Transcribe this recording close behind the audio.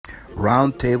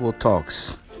Roundtable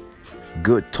Talks.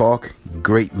 Good talk,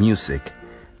 great music.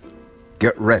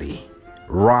 Get ready.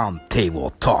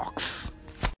 Roundtable Talks.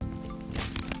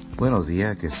 Buenos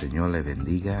días, que el Señor le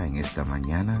bendiga en esta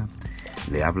mañana.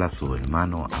 Le habla su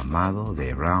hermano amado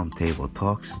de Roundtable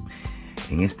Talks.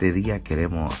 En este día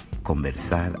queremos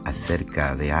conversar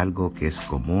acerca de algo que es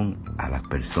común a las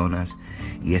personas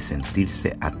y es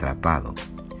sentirse atrapado.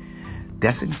 ¿Te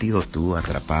has sentido tú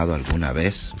atrapado alguna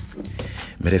vez?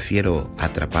 Me refiero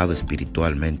atrapado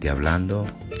espiritualmente hablando,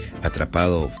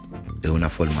 atrapado de una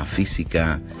forma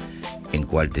física en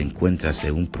cual te encuentras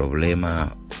en un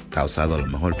problema causado a lo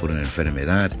mejor por una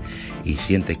enfermedad y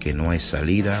sientes que no hay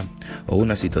salida, o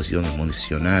una situación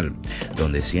emocional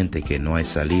donde sientes que no hay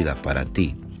salida para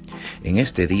ti. En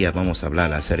este día vamos a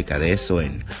hablar acerca de eso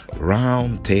en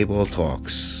Round Table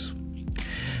Talks.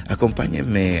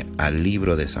 Acompáñenme al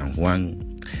libro de San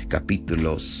Juan,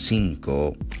 capítulo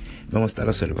 5. Vamos a estar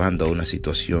observando una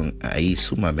situación ahí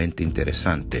sumamente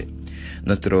interesante.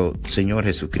 Nuestro Señor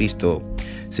Jesucristo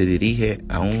se dirige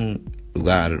a un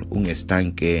lugar, un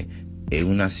estanque en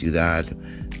una ciudad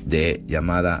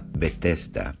llamada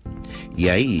Bethesda. Y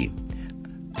ahí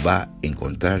va a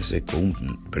encontrarse con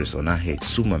un personaje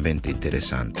sumamente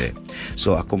interesante.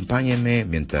 Acompáñenme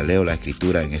mientras leo la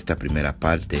escritura en esta primera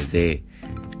parte de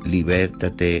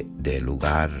Libértate del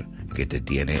lugar que te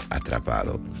tiene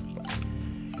atrapado.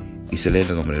 Y se lee en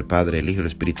el nombre del Padre, el Hijo y el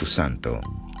Espíritu Santo.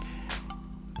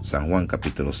 San Juan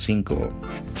capítulo 5.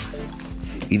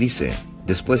 Y dice: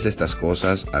 después de estas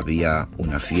cosas había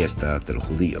una fiesta de los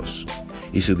judíos.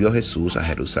 Y subió Jesús a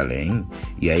Jerusalén,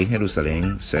 y ahí en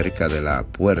Jerusalén, cerca de la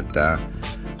puerta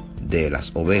de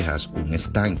las ovejas, un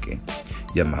estanque,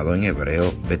 llamado en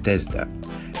hebreo Bethesda,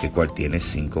 el cual tiene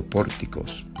 5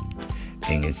 pórticos.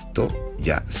 En esto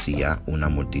yacía una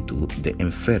multitud de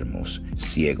enfermos,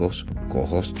 ciegos,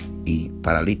 cojos y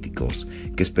paralíticos,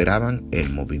 que esperaban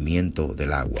el movimiento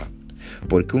del agua,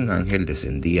 porque un ángel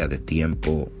descendía de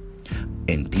tiempo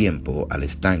en tiempo al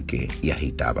estanque y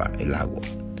agitaba el agua.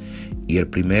 Y el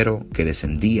primero que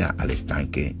descendía al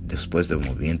estanque después del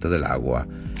movimiento del agua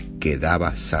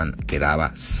quedaba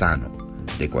sano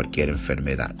de cualquier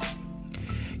enfermedad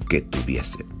que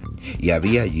tuviese. Y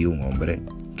había allí un hombre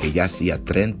que ya hacía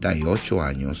 38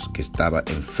 años que estaba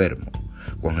enfermo.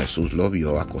 Cuando Jesús lo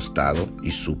vio acostado y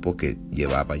supo que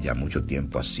llevaba ya mucho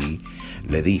tiempo así,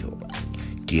 le dijo: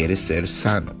 ¿quieres ser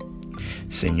sano?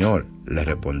 Señor, le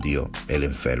respondió el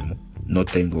enfermo, no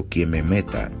tengo quien me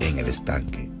meta en el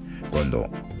estanque cuando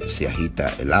se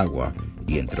agita el agua,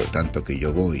 y entre tanto que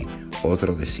yo voy,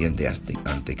 otro desciende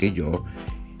antes que yo.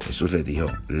 Jesús le dijo: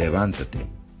 levántate,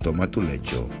 toma tu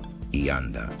lecho y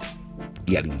anda.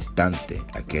 Y al instante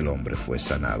aquel hombre fue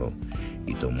sanado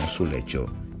y tomó su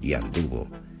lecho y anduvo.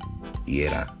 Y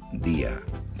era día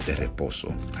de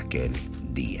reposo aquel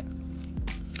día.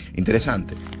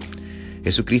 Interesante.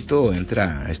 Jesucristo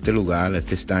entra a este lugar, a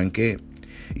este estanque,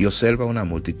 y observa una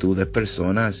multitud de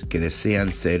personas que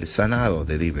desean ser sanados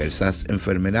de diversas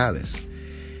enfermedades.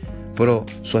 Pero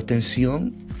su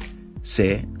atención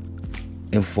se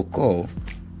enfocó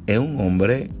en un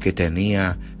hombre que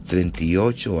tenía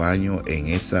 38 años en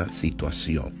esa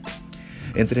situación.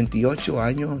 En 38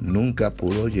 años nunca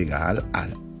pudo llegar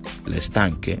al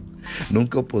estanque,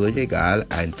 nunca pudo llegar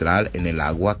a entrar en el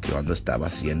agua cuando estaba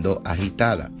siendo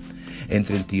agitada. En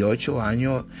 38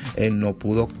 años él no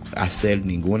pudo hacer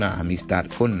ninguna amistad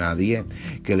con nadie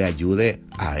que le ayude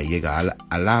a llegar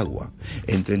al agua.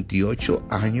 En 38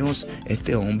 años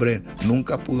este hombre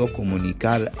nunca pudo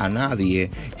comunicar a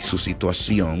nadie su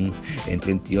situación. En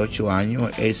 38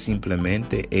 años él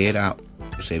simplemente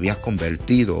se había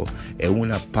convertido en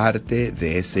una parte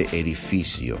de ese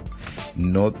edificio.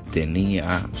 No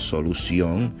tenía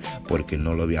solución porque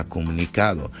no lo había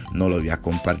comunicado, no lo había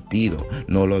compartido,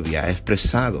 no lo había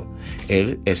expresado.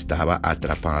 Él estaba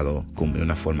atrapado con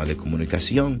una forma de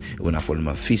comunicación, una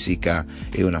forma física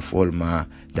y una forma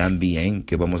también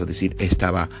que vamos a decir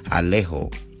estaba lejos.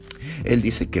 Él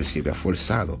dice que él se había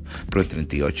forzado, pero en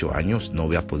 38 años no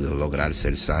había podido lograr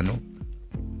ser sano.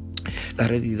 La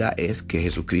realidad es que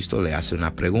Jesucristo le hace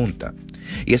una pregunta,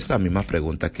 y es la misma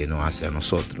pregunta que nos hace a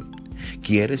nosotros.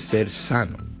 ¿Quieres ser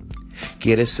sano?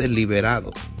 ¿Quieres ser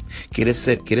liberado? ¿Quieres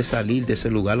salir de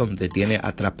ese lugar donde te tiene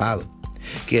atrapado?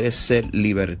 ¿Quieres ser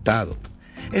libertado?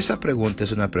 Esa pregunta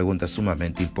es una pregunta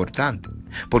sumamente importante,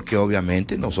 porque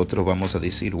obviamente nosotros vamos a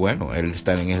decir, bueno, él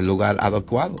está en el lugar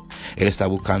adecuado, él está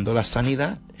buscando la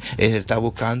sanidad, él está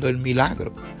buscando el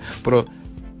milagro, pero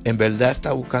 ¿en verdad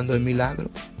está buscando el milagro?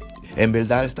 ¿En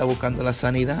verdad está buscando la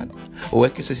sanidad? ¿O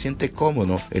es que se siente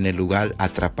cómodo en el lugar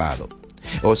atrapado?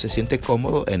 ¿O se siente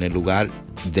cómodo en el lugar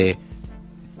de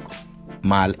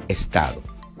mal estado.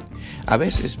 A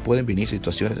veces pueden venir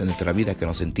situaciones en nuestra vida que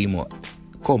nos sentimos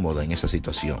cómodos en esa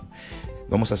situación.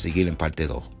 Vamos a seguir en parte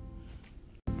 2.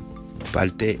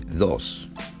 Parte 2.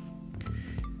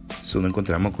 Nos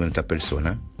encontramos con esta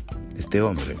persona, este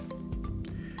hombre.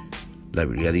 La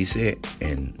Biblia dice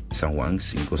en San Juan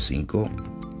 5:5,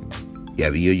 y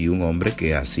había allí un hombre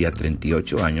que hacía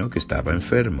 38 años que estaba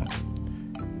enfermo.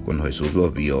 Cuando Jesús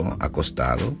lo vio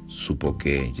acostado, supo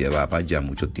que llevaba ya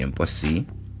mucho tiempo así,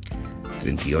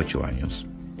 38 años.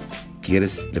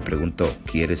 Le preguntó,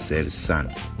 ¿quieres ser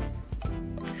sano?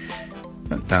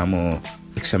 Estamos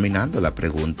examinando la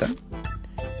pregunta.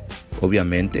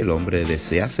 Obviamente el hombre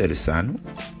desea ser sano,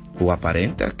 o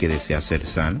aparenta que desea ser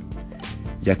sano,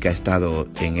 ya que ha estado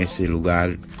en ese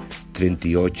lugar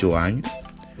 38 años,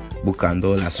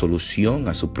 buscando la solución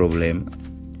a su problema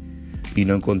y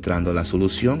no encontrando la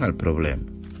solución al problema.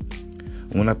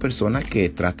 Una persona que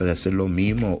trata de hacer lo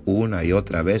mismo una y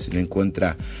otra vez y no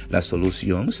encuentra la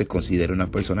solución, se considera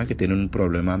una persona que tiene un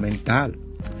problema mental.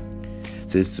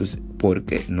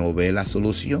 Porque no ve la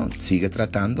solución, sigue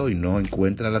tratando y no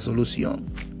encuentra la solución.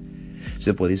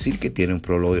 Se puede decir que tiene un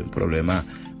problema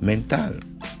mental.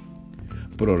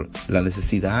 Pero la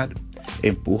necesidad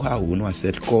empuja a uno a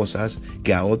hacer cosas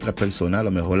que a otra persona a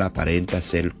lo mejor le aparenta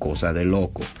hacer cosas de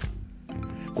loco.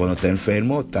 Cuando está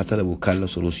enfermo, trata de buscar la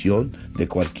solución de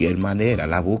cualquier manera.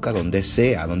 La busca donde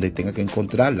sea, donde tenga que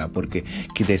encontrarla, porque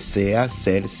desea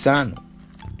ser sano.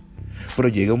 Pero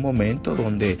llega un momento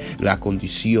donde la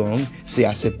condición se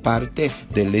hace parte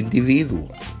del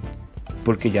individuo,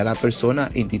 porque ya la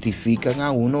persona identifican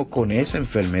a uno con esa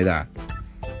enfermedad.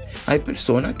 Hay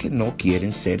personas que no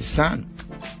quieren ser sanos.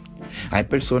 Hay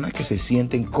personas que se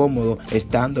sienten cómodos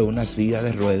estando en una silla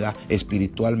de ruedas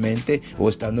espiritualmente o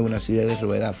estando en una silla de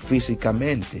ruedas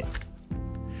físicamente,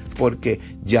 porque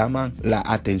llaman la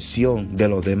atención de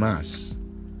los demás.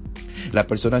 Las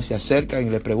personas se acercan y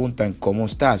le preguntan, ¿cómo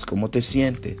estás? ¿Cómo te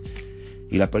sientes?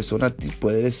 Y la persona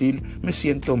puede decir, me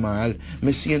siento mal,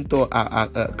 me siento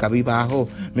cabizbajo,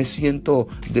 me siento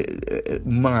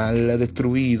mal,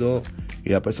 destruido. Y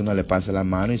la persona le pasa la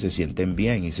mano y se sienten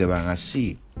bien y se van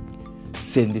así.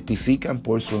 Se identifican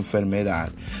por su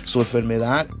enfermedad. Su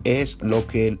enfermedad es lo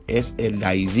que es el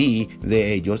ID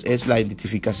de ellos, es la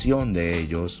identificación de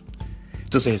ellos.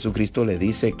 Entonces Jesucristo le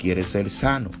dice, ¿quieres ser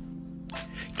sano?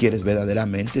 ¿Quieres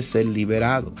verdaderamente ser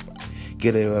liberado?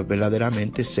 ¿Quieres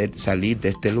verdaderamente salir de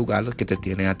este lugar que te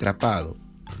tiene atrapado?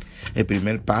 El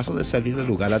primer paso de salir del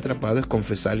lugar atrapado es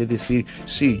confesar y decir,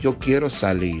 sí, yo quiero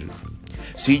salir.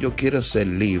 Sí, yo quiero ser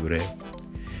libre.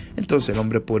 Entonces el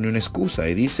hombre pone una excusa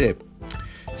y dice,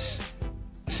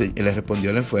 le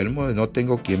respondió el enfermo, no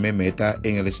tengo quien me meta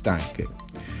en el estanque.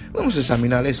 Vamos a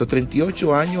examinar eso.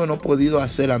 38 años no he podido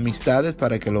hacer amistades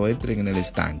para que lo entren en el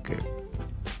estanque.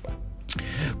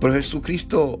 Pero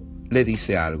Jesucristo le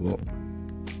dice algo.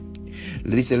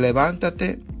 Le dice,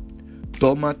 levántate,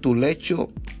 toma tu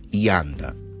lecho y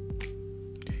anda.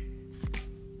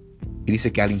 Y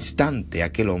dice que al instante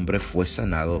aquel hombre fue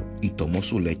sanado y tomó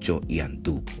su lecho y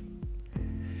anduvo.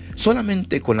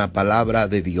 Solamente con la palabra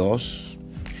de Dios,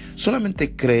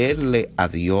 solamente creerle a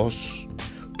Dios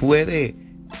puede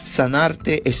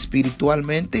sanarte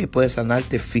espiritualmente y puede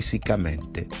sanarte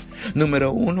físicamente.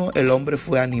 Número 1, el hombre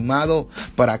fue animado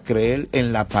para creer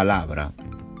en la palabra.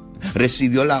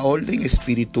 Recibió la orden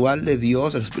espiritual de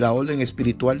Dios, la orden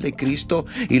espiritual de Cristo,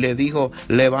 y le dijo,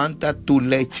 levanta tu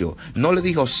lecho. No le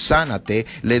dijo, sánate,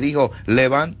 le dijo,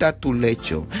 levanta tu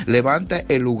lecho. Levanta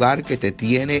el lugar que te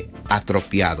tiene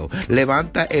atropiado.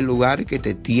 Levanta el lugar que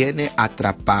te tiene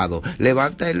atrapado.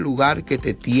 Levanta el lugar que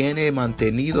te tiene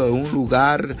mantenido en un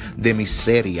lugar de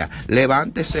miseria.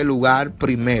 Levanta ese lugar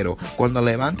primero. Cuando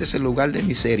levantes el lugar de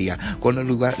miseria, cuando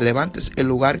levantes el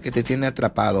lugar que te tiene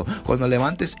atrapado, cuando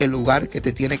levantes el lugar que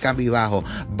te tiene cabizbajo,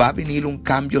 va a venir un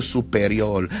cambio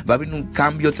superior, va a venir un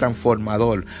cambio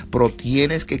transformador, pero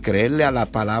tienes que creerle a la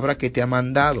palabra que te ha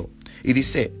mandado. Y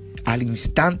dice, al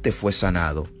instante fue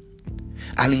sanado.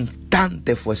 Al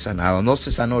instante fue sanado. No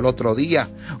se sanó el otro día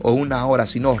o una hora,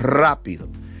 sino rápido.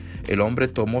 El hombre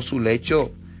tomó su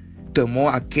lecho,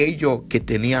 tomó aquello que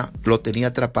lo tenía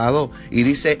atrapado y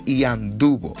dice, y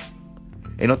anduvo.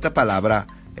 En otra palabra,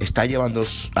 está llevando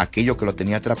aquello que lo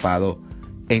tenía atrapado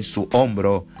en su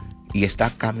hombro y está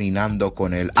caminando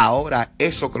con él. Ahora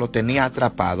eso que lo tenía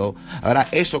atrapado, ahora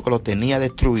eso que lo tenía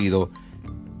destruido,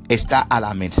 está a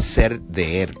la merced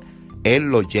de él. Él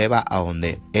lo lleva a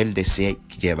donde él desee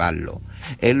llevarlo.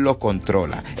 Él lo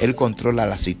controla. Él controla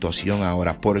la situación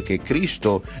ahora porque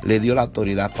Cristo le dio la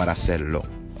autoridad para hacerlo.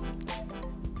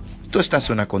 Tú estás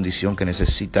en una condición que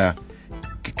necesita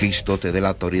que Cristo te dé la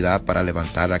autoridad para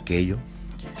levantar aquello.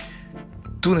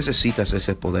 Tú necesitas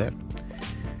ese poder.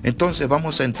 Entonces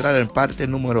vamos a entrar en parte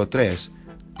número 3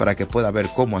 para que pueda ver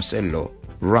cómo hacerlo.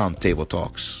 Round Table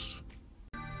Talks.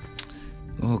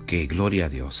 Ok, gloria a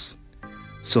Dios.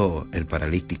 El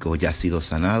paralítico ya ha sido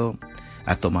sanado.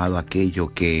 Ha tomado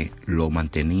aquello que lo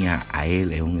mantenía a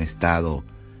él en un estado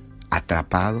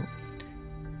atrapado.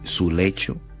 Su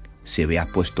lecho se había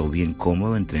puesto bien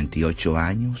cómodo en 38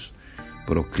 años.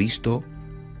 Pero Cristo,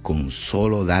 con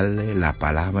solo darle la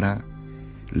palabra,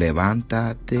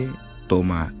 levántate,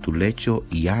 toma tu lecho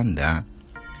y anda,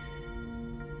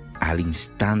 al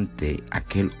instante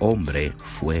aquel hombre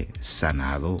fue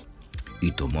sanado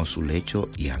y tomó su lecho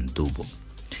y anduvo.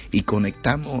 Y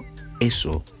conectamos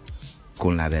eso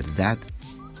con la verdad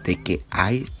de que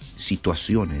hay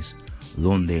situaciones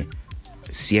donde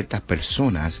ciertas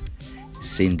personas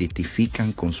se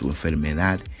identifican con su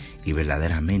enfermedad y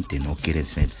verdaderamente no quieren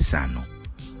ser sanos.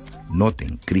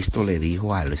 Noten, Cristo le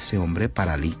dijo a ese hombre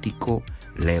paralítico,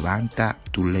 levanta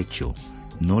tu lecho.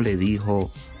 No le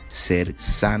dijo ser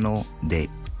sano de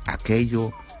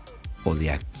aquello o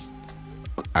de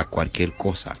a cualquier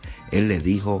cosa. Él le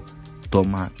dijo,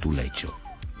 toma tu lecho.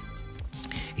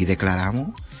 Y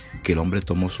declaramos que el hombre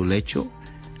tomó su lecho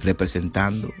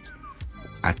representando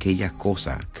aquella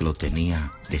cosa que lo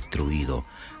tenía destruido,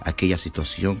 aquella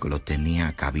situación que lo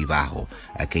tenía cabizbajo,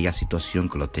 aquella situación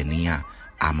que lo tenía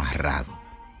amarrado.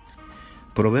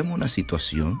 Pero vemos una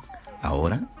situación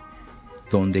ahora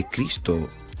donde Cristo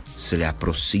se le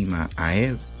aproxima a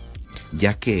él,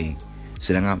 ya que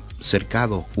se le han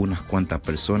acercado unas cuantas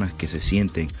personas que se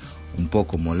sienten un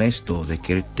poco molestos de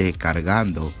que él esté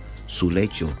cargando su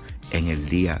lecho en el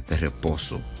día de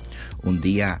reposo, un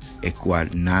día el cual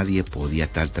nadie podía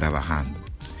estar trabajando.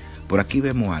 Por aquí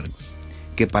vemos algo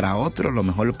que para otros a lo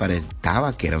mejor parecía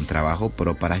que era un trabajo,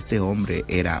 pero para este hombre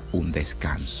era un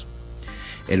descanso.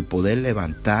 El poder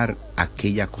levantar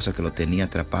aquella cosa que lo tenía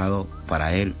atrapado,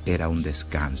 para él era un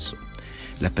descanso.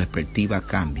 La perspectiva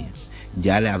cambia.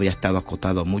 Ya le había estado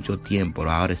acostado mucho tiempo,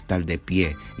 pero ahora estar de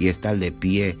pie, y estar de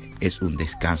pie es un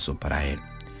descanso para él.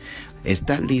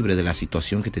 Estar libre de la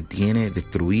situación que te tiene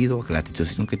destruido, la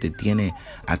situación que te tiene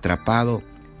atrapado,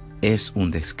 es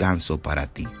un descanso para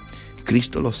ti.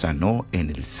 Cristo lo sanó en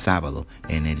el sábado,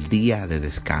 en el día de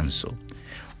descanso.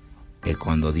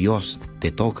 Cuando Dios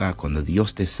te toca, cuando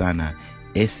Dios te sana,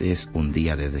 ese es un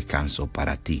día de descanso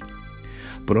para ti.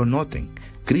 Pero noten,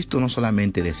 Cristo no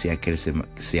solamente desea que él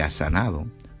sea sanado,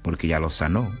 porque ya lo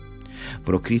sanó,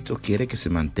 pero Cristo quiere que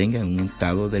se mantenga en un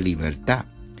estado de libertad,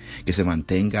 que se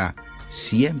mantenga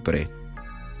siempre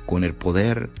con el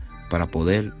poder para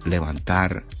poder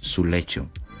levantar su lecho,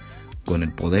 con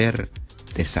el poder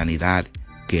de sanidad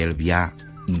que él había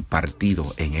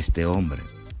impartido en este hombre.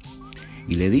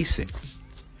 Y le dice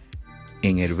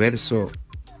en el verso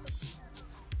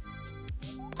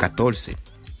 14,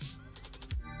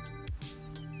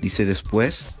 dice: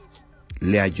 después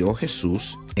le halló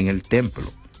Jesús en el templo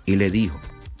y le dijo: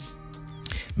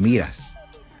 mira,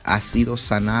 has sido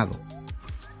sanado,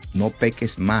 no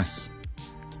peques más,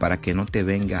 para que no te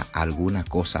venga alguna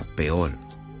cosa peor.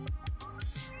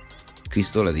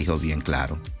 Cristo le dijo bien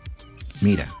claro: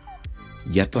 mira,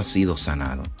 ya tú has sido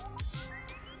sanado,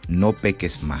 no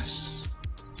peques más.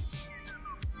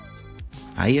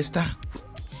 Ahí está.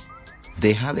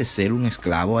 Deja de ser un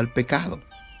esclavo al pecado.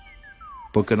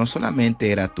 Porque no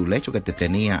solamente era tu lecho que te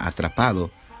tenía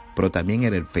atrapado, pero también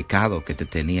era el pecado que te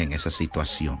tenía en esa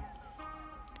situación.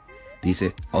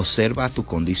 Dice, observa tu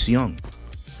condición.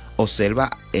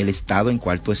 Observa el estado en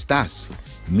cual tú estás.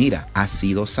 Mira, has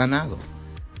sido sanado.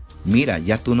 Mira,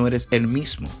 ya tú no eres el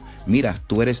mismo. Mira,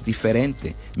 tú eres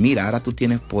diferente. Mira, ahora tú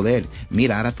tienes poder.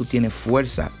 Mira, ahora tú tienes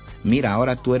fuerza. Mira,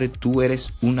 ahora tú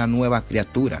eres una nueva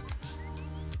criatura.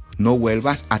 No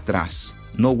vuelvas atrás.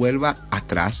 No vuelva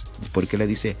atrás, porque le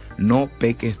dice, no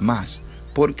peques más.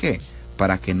 ¿Por qué?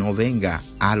 Para que no venga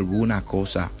alguna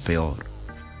cosa peor.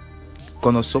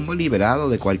 Cuando somos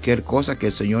liberados de cualquier cosa que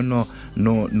el Señor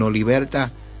nos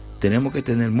liberta, tenemos que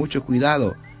tener mucho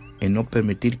cuidado en no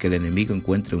permitir que el enemigo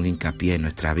encuentre un hincapié en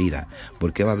nuestra vida,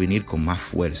 porque va a venir con más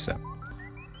fuerza.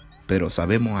 Pero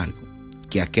sabemos algo,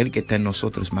 que aquel que está en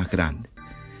nosotros es más grande.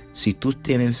 Si tú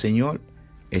tienes el Señor,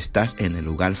 estás en el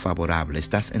lugar favorable,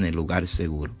 estás en el lugar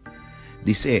seguro.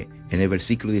 Dice en el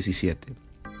versículo 17,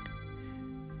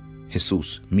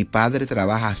 Jesús, mi Padre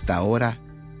trabaja hasta ahora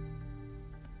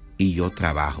y yo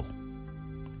trabajo.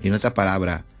 En otra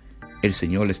palabra, el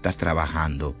Señor está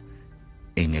trabajando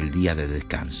en el día de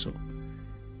descanso.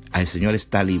 El Señor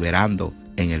está liberando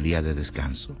en el día de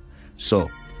descanso.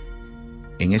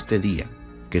 En este día,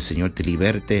 Que el Señor te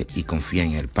liberte y confía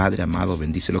en Él. Padre amado,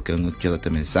 bendice lo que han escuchado este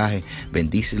mensaje.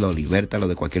 Bendícelo, libértalo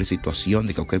de cualquier situación,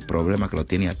 de cualquier problema que lo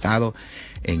tiene atado.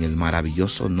 En el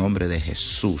maravilloso nombre de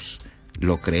Jesús.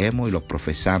 Lo creemos y lo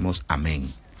profesamos. Amén.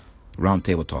 Round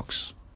Table Talks.